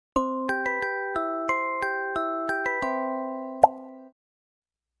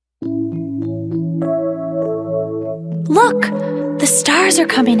Look, the stars are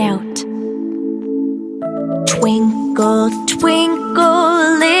coming out. Twinkle,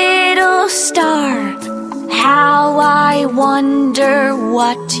 twinkle, little star, how I wonder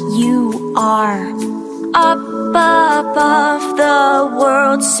what you are. Up above the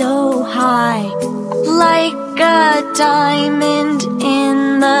world so high, like a diamond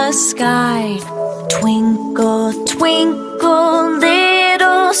in the sky. Twinkle, twinkle,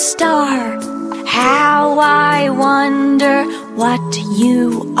 little star, how I wonder what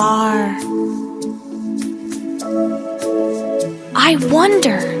you are. I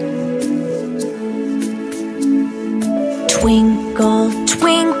wonder. Twinkle,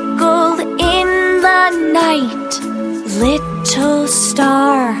 twinkle in the night, little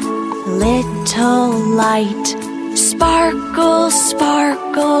star, little light. Sparkle,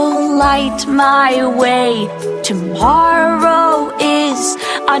 sparkle, light my way. Tomorrow is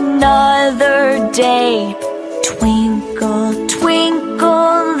another day. Twinkle,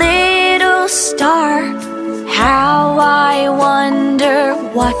 twinkle, little star, how I wonder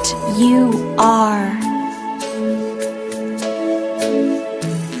what you are.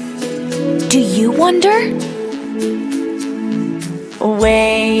 Do you wonder?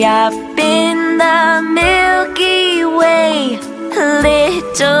 Way up in the Milky Way,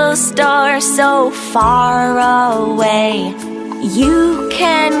 little star so far away. You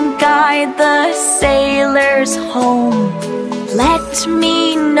can guide the sailors home. Let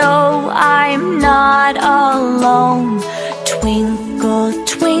me know I'm not alone. Twinkle,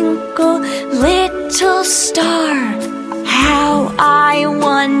 twinkle, little star, how I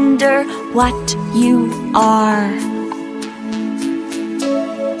wonder what you are.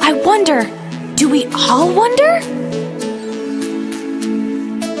 I wonder, do we all wonder?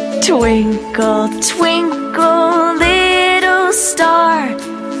 Twinkle, twinkle, little star,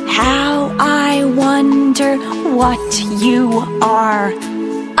 how I wonder what you are.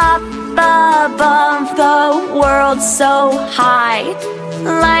 Up above the world so high,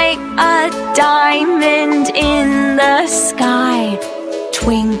 like a diamond in the sky.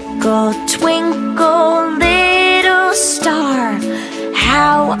 Twinkle, twinkle, little star,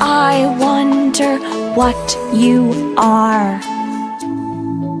 how I wonder what you are.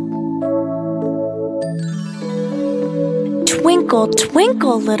 Twinkle,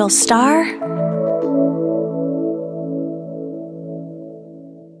 twinkle, little star,